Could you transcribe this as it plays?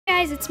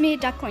guys, it's me,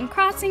 Duckling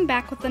Crossing,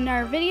 back with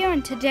another video,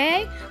 and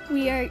today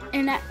we're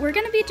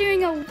going to be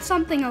doing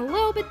something a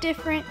little bit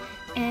different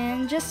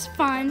and just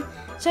fun.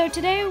 So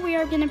today we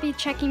are going to be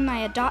checking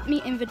my Adopt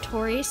Me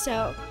inventory.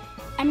 So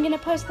I'm going to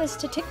post this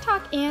to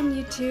TikTok and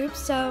YouTube.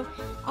 So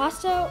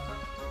also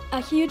a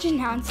huge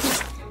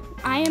announcement,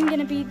 I am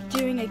going to be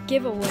doing a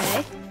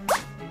giveaway,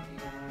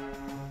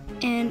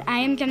 and I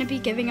am going to be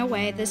giving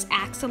away this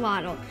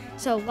axolotl.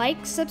 So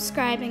like,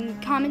 subscribe, and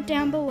comment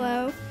down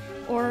below,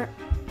 or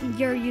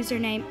your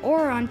username,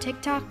 or on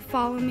TikTok,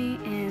 follow me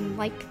and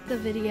like the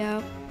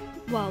video,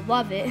 well,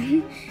 love it,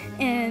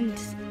 and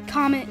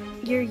comment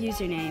your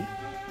username.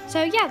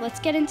 So yeah, let's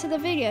get into the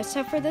video.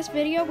 So for this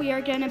video, we are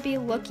going to be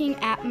looking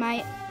at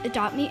my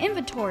Adopt Me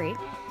inventory.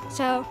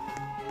 So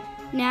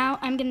now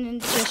I'm going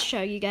to just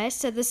show you guys.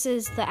 So this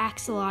is the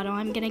axolotl.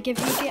 I'm going to give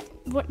you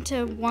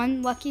to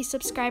one lucky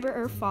subscriber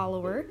or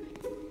follower.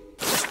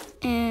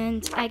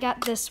 And I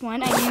got this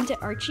one. I named it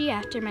Archie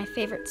after my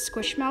favorite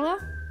Squishmallow.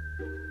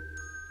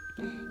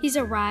 He's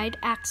a ride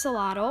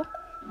axolotl.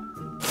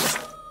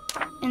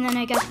 And then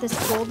I got this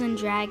golden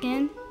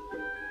dragon.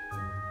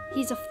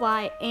 He's a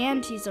fly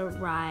and he's a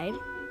ride.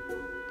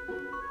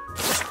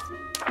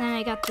 And then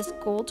I got this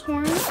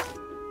Goldhorn.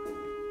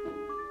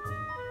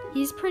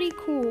 He's pretty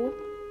cool.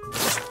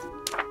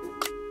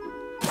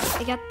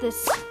 I got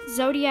this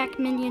Zodiac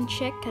Minion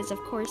chick, because of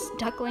course,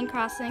 Duckling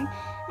Crossing.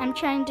 I'm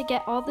trying to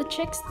get all the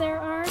chicks there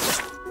are.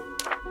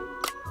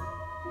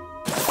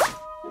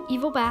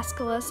 Evil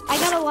Basculus. I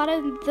got a lot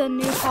of the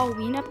new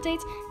Halloween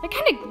updates. They're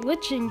kind of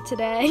glitching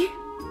today.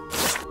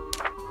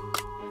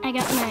 I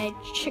got my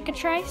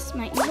Chickatrice,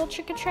 my evil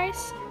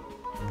Chickatrice.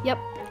 Yep,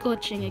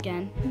 glitching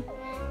again.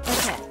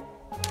 Okay.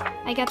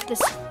 I got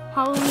this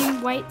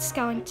Halloween white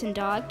skeleton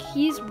dog.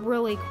 He's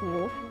really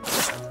cool.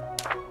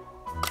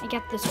 I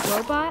got this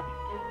robot.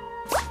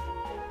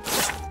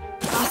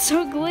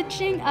 Also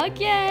glitching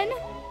again.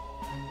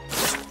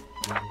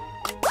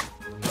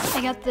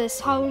 I got this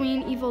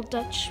Halloween evil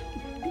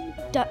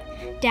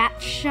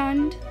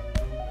Dachshund.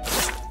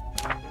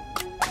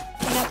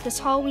 I got this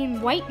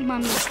Halloween white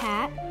mummy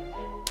cat.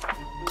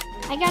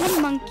 I got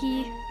a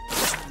monkey.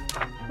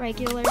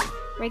 Regular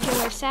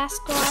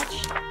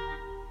Sasquatch.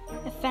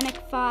 A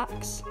fennec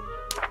fox.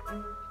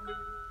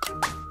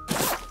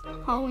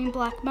 Halloween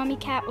black mummy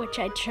cat, which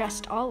I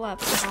dressed all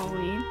up for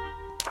Halloween.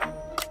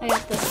 I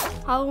got this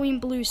Halloween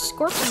blue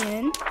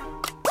scorpion,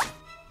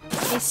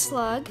 a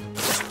slug,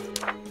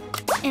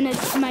 and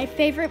my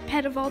favorite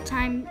pet of all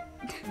time,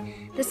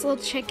 this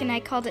little chicken. I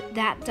called it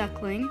That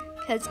Duckling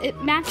because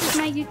it matches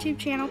my YouTube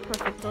channel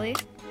perfectly.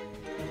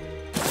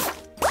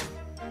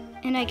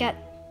 And I got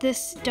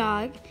this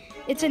dog.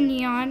 It's a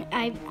neon.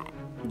 I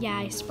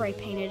spray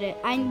painted it.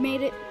 I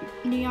made it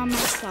neon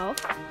myself.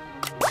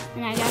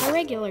 And I got a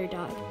regular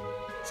dog.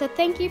 So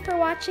thank you for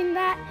watching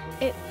that.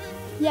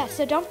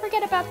 So don't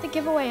forget about the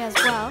giveaway as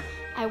well.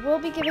 I will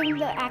be giving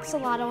the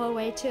axolotl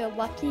away to a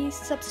lucky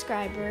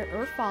subscriber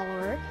or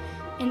follower.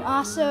 And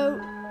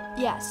also,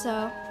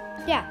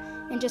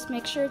 and just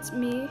make sure it's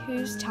me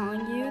who's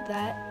telling you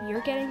that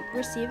you're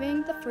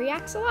receiving the free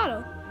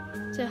axolotl.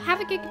 So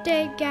have a good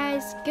day,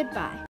 guys. Goodbye.